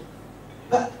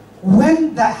 But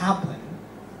when that happened,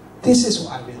 this is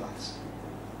what I realized.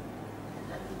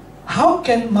 How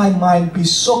can my mind be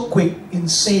so quick in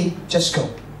saying, just go?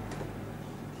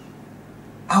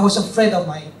 I was afraid of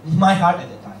my heart at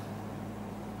the time.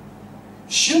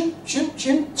 Should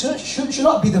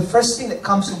not be the first thing that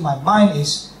comes to my mind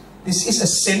is, this is a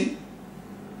sin.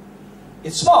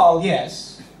 It's small,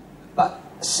 yes, but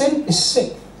sin is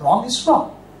sin. Wrong is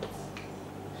wrong.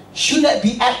 Should that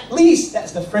be at least,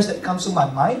 that's the first that comes to my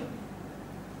mind.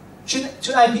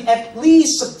 Should I be at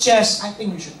least suggest, I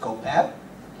think we should go back?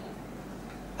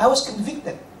 I was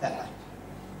convicted that night.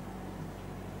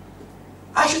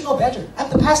 I should know better. I'm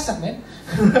the pastor, man.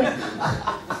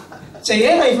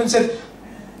 Sayena even said,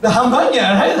 the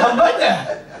hambanya, right? The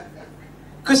hambanya.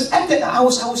 Because at that I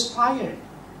was tired.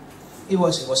 It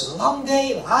was a long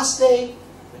day, last day.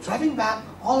 We're driving back.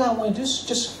 All I want to do is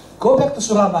just go back to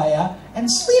Surabaya and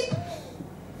sleep.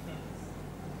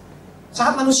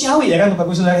 Sangat manusiawi ya kan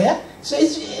Bapak Saudara ya. So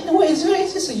in a way it's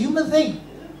just a human thing.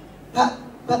 But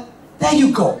there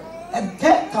you go. At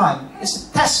that time, it's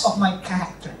a test of my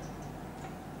character.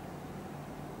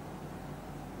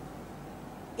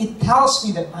 It tells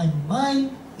me that my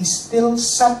mind is still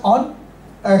set on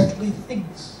earthly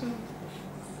things.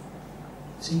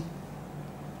 See?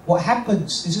 What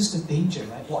happens, this is the danger,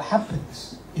 right? What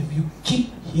happens if you keep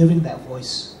hearing that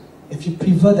voice? If you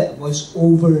prefer that voice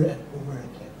over and over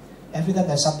again? Every time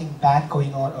there's something bad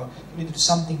going on or you need to do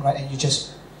something right and you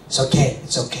just, it's okay.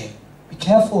 Be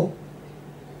careful.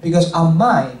 Because our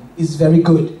mind is very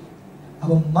good.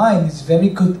 Our mind is very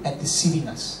good at deceiving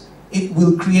us. It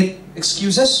will create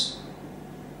excuses,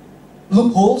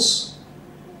 loopholes,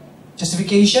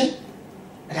 justification,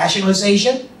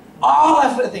 rationalization, all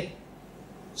everything,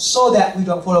 so that we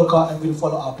don't follow God and we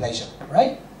follow our pleasure,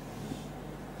 right?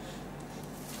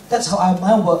 That's how our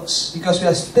mind works, because we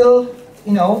are still,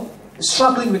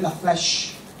 struggling with our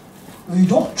flesh. We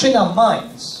don't train our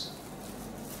minds.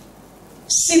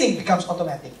 Sinning becomes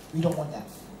automatic. We don't want that.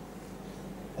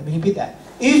 Let me repeat that.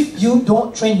 If you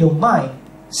don't train your mind,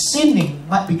 sinning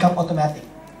might become automatic.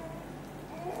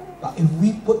 But if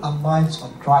we put our minds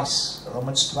on Christ,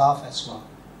 Romans 12 as well,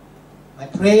 my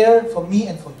prayer for me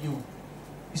and for you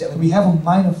is that when we have a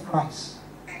mind of Christ,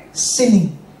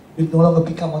 sinning will no longer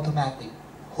become automatic.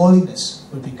 Holiness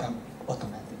will become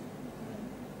automatic.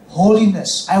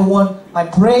 Holiness, my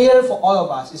prayer for all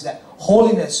of us is that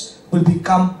holiness will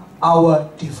become our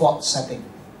default setting.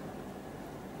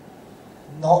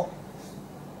 Not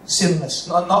sinless,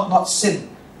 not sin,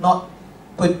 not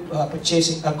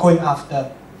purchasing, going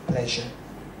after pleasure.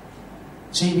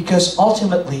 See, because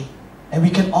ultimately, and we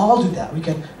can all do that. We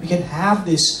can have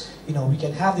this, we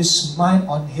can have this mind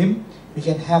on Him. We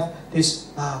can have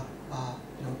this,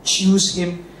 choose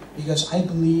Him, because I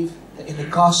believe that in the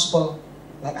gospel,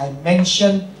 like I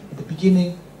mentioned in the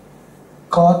beginning,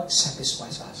 God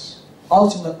satisfies us.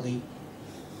 Ultimately,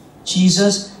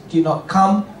 Jesus did not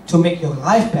come to make your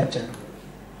life better.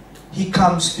 He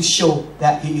comes to show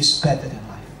that He is better than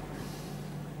life.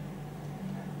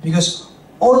 Because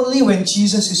only when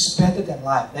Jesus is better than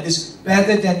life, that is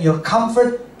better than your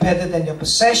comfort, better than your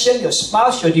possession, your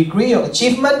spouse, your degree, your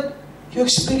achievement, you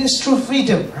experience true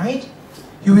freedom, right?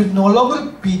 You will no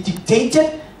longer be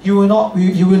dictated. You will no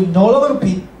longer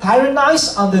be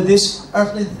tyrannized under these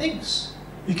earthly things.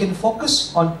 You can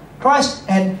focus on Christ,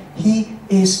 and He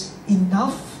is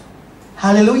enough.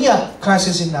 Hallelujah! Christ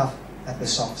is enough, like the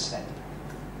song said.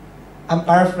 I'm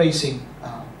paraphrasing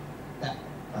that.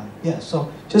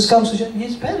 So just comes to show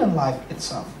He's better than life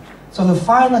itself. So the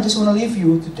final, I just want to leave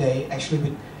you today, actually,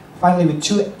 with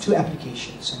two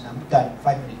applications, and I'm done.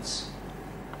 5 minutes.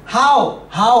 How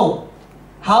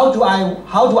do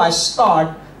I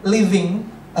start living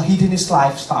a hedonist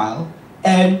lifestyle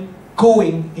and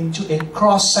going into a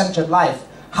cross-centered life?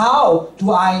 How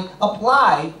do I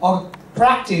apply or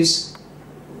practice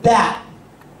that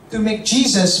to make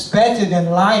Jesus better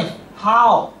than life?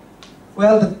 How?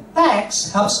 Well, the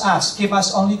text helps us, give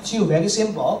us only two, very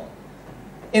simple.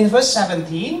 In verse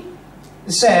 17,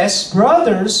 it says,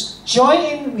 brothers, join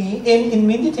in me in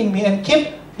imitating me and keep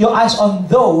your eyes on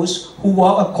those who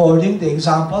walk according to the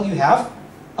example you have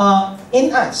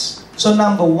in us. So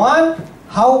number one,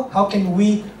 how can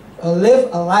we live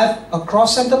a life, a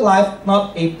cross-centered life,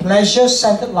 not a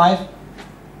pleasure-centered life?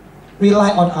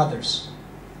 Rely on others.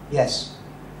 Yes.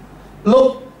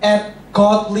 Look at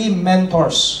godly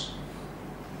mentors.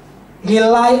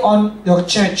 Rely on your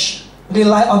church.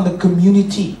 Rely on the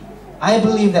community. I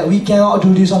believe that we cannot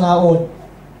do this on our own.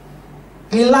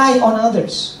 Rely on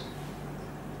others.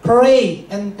 Pray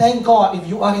and thank God if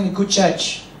you are in a good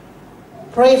church.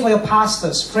 Pray for your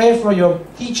pastors. Pray for your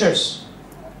teachers.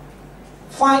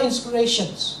 Find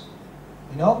inspirations.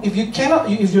 You know, if you cannot,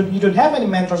 if you don't have any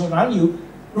mentors around you,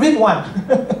 read one.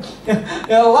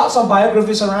 There are lots of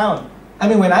biographies around. I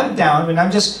mean, when I'm down, when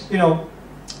I'm just,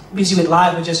 busy with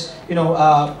life, and just,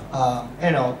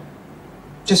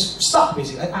 just stop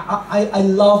basically. I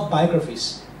love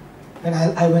biographies. When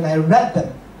I read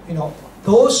them,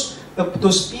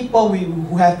 those people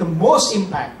who have the most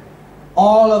impact,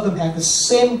 all of them have the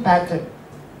same pattern.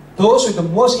 Those with the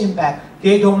most impact,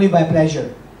 they don't live by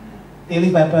pleasure. They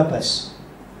live by purpose.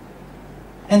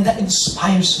 And that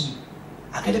inspires me.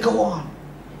 I gotta go on.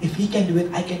 If he can do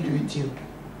it, I can do it too.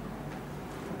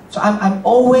 So I'm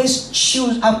always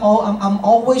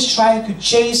trying to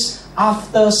chase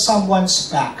after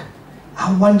someone's back.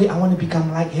 One day I want to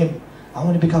become like him. I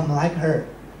want to become like her.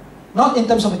 Not in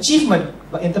terms of achievement,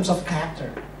 but in terms of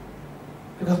character.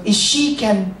 Because if she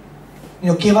can,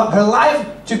 give up her life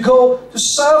to go to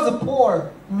serve the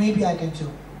poor, maybe I can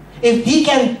too. If he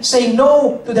can say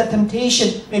no to that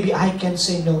temptation, maybe I can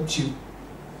say no too.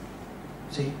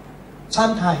 See,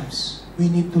 sometimes we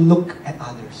need to look at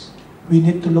others. We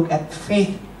need to look at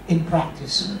faith in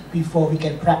practice before we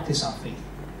can practice our faith.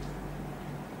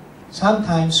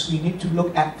 Sometimes we need to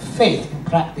look at faith in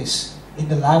practice in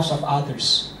the lives of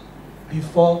others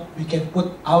before we can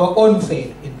put our own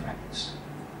faith in practice.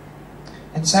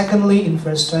 And secondly, in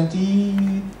verse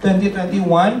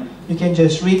 21, you can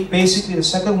just read basically the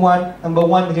second one. Number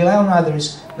one, rely on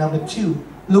others. Number two,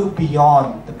 look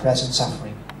beyond the present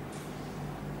suffering.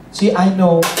 See, I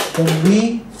know when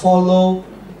we follow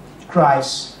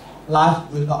Christ, life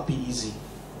will not be easy.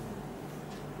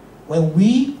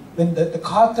 When the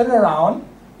car turned around,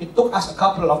 it took us a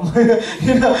couple of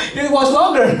it was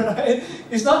longer, right?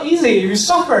 It's not easy. We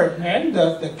suffered, man.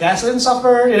 The gasoline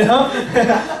suffered, and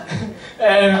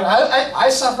I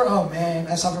suffered. Oh man,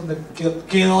 I suffered from the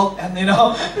guilt, and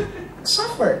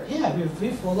suffered. Yeah, if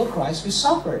we follow Christ, we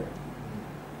suffered.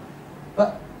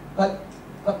 But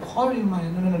Paul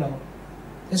reminded, no.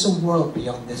 There's a world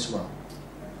beyond this world.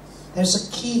 There's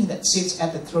a king that sits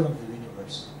at the throne of the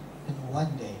universe. And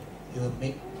one day, he will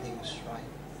make things right.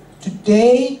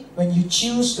 Today, when you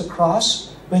choose the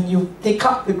cross, when you take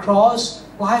up the cross,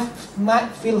 life might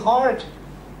feel hard.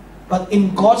 But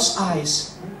in God's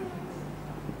eyes,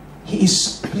 He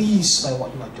is pleased by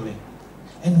what you are doing.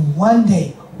 And one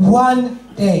day,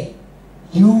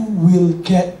 you will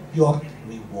get your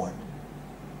reward.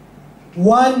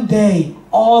 One day,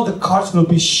 all the cards will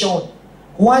be shown.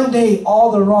 One day,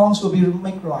 all the wrongs will be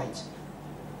made right.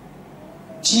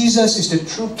 Jesus is the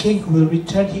true King who will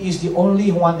return. He is the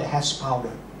only one that has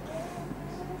power.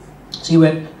 See,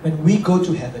 when we go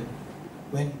to heaven,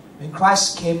 when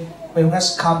Christ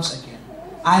comes again,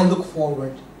 I look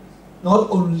forward not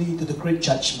only to the great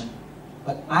judgment,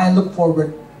 but I look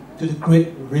forward to the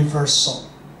great reversal,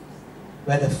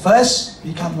 where the first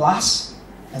become last,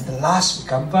 and the last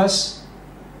become first.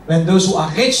 When those who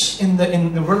are rich in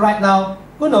the world right now,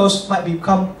 who knows, might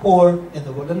become poor in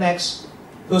the world the next.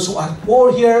 Those who are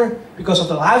poor here, because of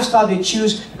the lifestyle they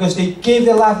choose, because they gave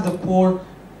their life to the poor,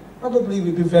 probably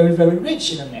will be very, very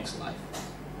rich in the next life.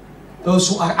 Those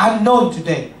who are unknown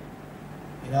today,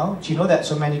 do you know that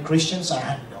so many Christians are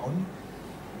unknown?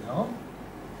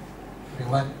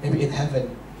 Maybe in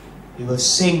heaven, we will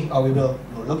sing, or we will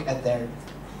look at their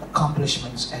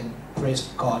accomplishments and praise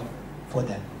God for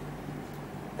them.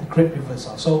 The great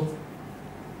reversal. So,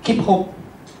 keep hope.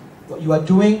 What you are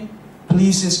doing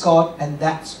pleases God, and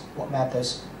that's what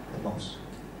matters the most.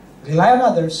 Rely on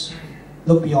others,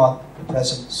 look beyond the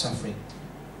present suffering,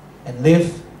 and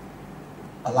live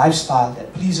a lifestyle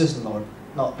that pleases the Lord,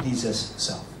 not pleases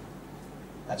self.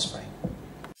 Let's pray.